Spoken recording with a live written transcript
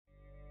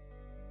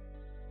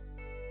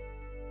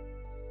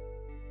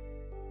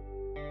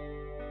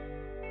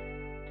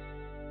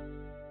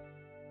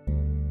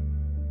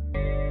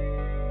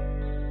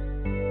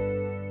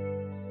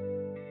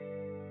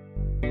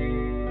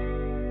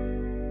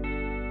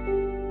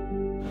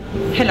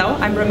Hello,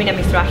 I'm Romina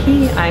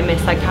Mizrahi. I'm a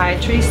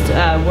psychiatrist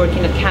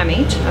working at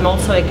CAMH. I'm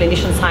also a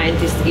clinician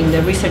scientist in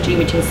the Research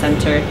Imaging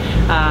Center,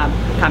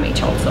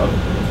 CAMH also.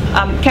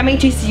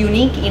 CAMH is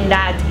unique in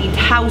that it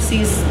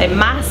houses a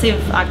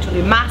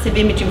massive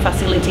imaging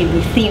facility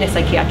within a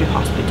psychiatric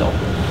hospital.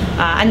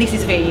 And this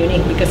is very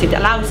unique because it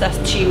allows us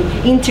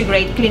to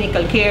integrate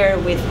clinical care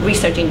with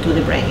research into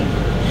the brain.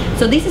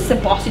 So this is a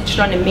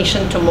positron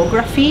emission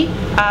tomography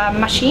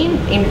machine.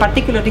 In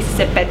particular, this is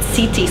a PET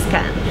CT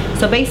scan.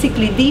 So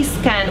basically this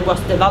scan was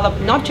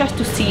developed not just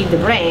to see the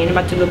brain,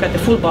 but to look at the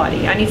full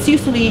body. And it's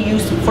usually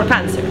used for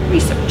cancer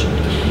research.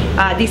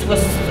 This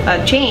was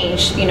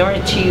changed in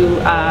order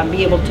to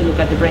be able to look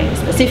at the brain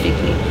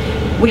specifically.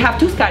 We have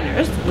two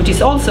scanners, which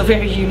is also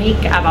very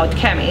unique about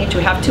CAMH.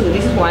 We have two.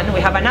 This is one.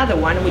 We have another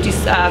one, which is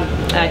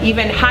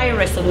even higher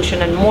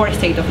resolution and more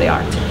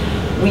state-of-the-art.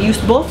 We use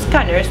both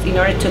scanners in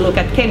order to look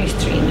at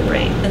chemistry in the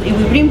brain. And if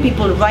we bring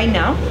people right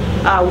now,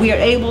 we are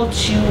able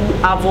to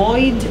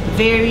avoid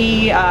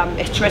very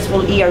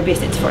stressful ER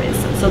visits, for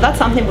instance. So that's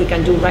something we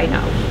can do right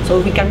now. So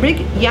if we can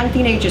bring young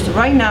teenagers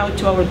right now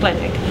to our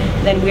clinic,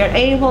 then we are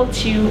able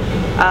to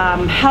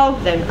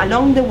help them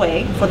along the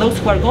way for those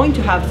who are going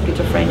to have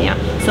schizophrenia,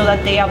 so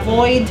that they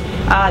avoid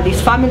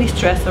these family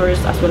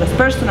stressors as well as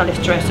personal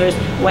stressors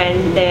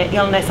when the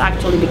illness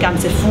actually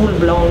becomes a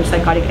full-blown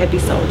psychotic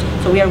episode.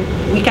 So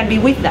we can be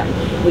with them,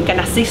 we can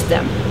assist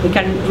them, we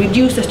can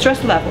reduce the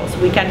stress levels,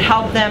 we can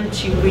help them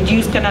to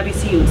reduce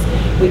cannabis use,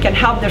 we can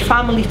help their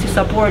families to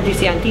support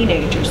these young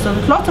teenagers. So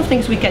there's lots of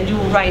things we can do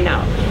right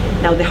now.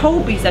 Now the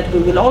hope is that we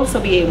will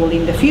also be able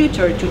in the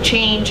future to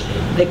change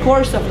the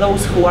course of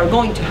those who are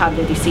going to have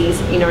the disease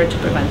in order to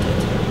prevent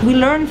it. We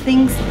learn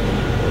things,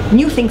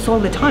 new things all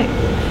the time,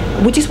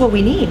 which is what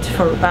we need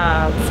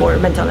for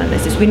mental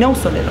illnesses. We know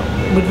so little,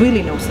 we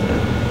really know so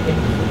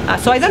little.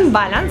 So I don't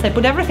balance, I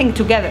put everything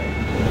together.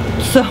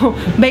 So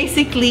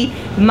basically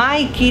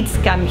my kids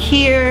come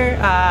here,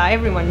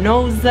 everyone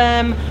knows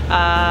them,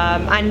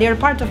 and they're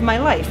part of my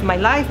life.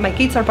 My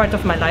kids are part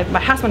of my life. My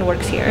husband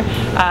works here.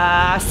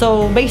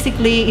 So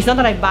basically it's not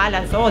that I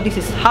balance, oh, this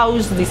is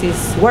house, this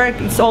is work,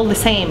 it's all the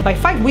same. By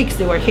 5 weeks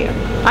they were here.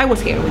 I was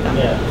here with them.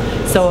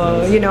 Yeah.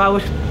 So you know, I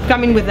would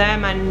come in with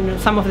them, and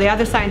some of the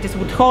other scientists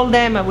would hold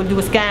them, I would do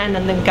a scan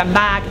and then come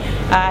back.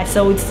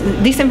 So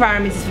this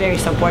environment is very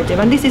supportive,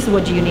 and this is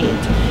what you need.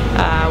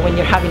 When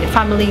you're having a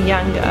family,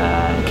 young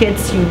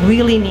kids, you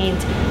really need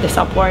the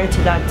support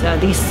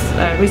that this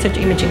Research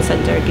Imaging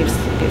Center gives.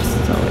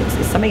 So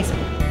it's amazing.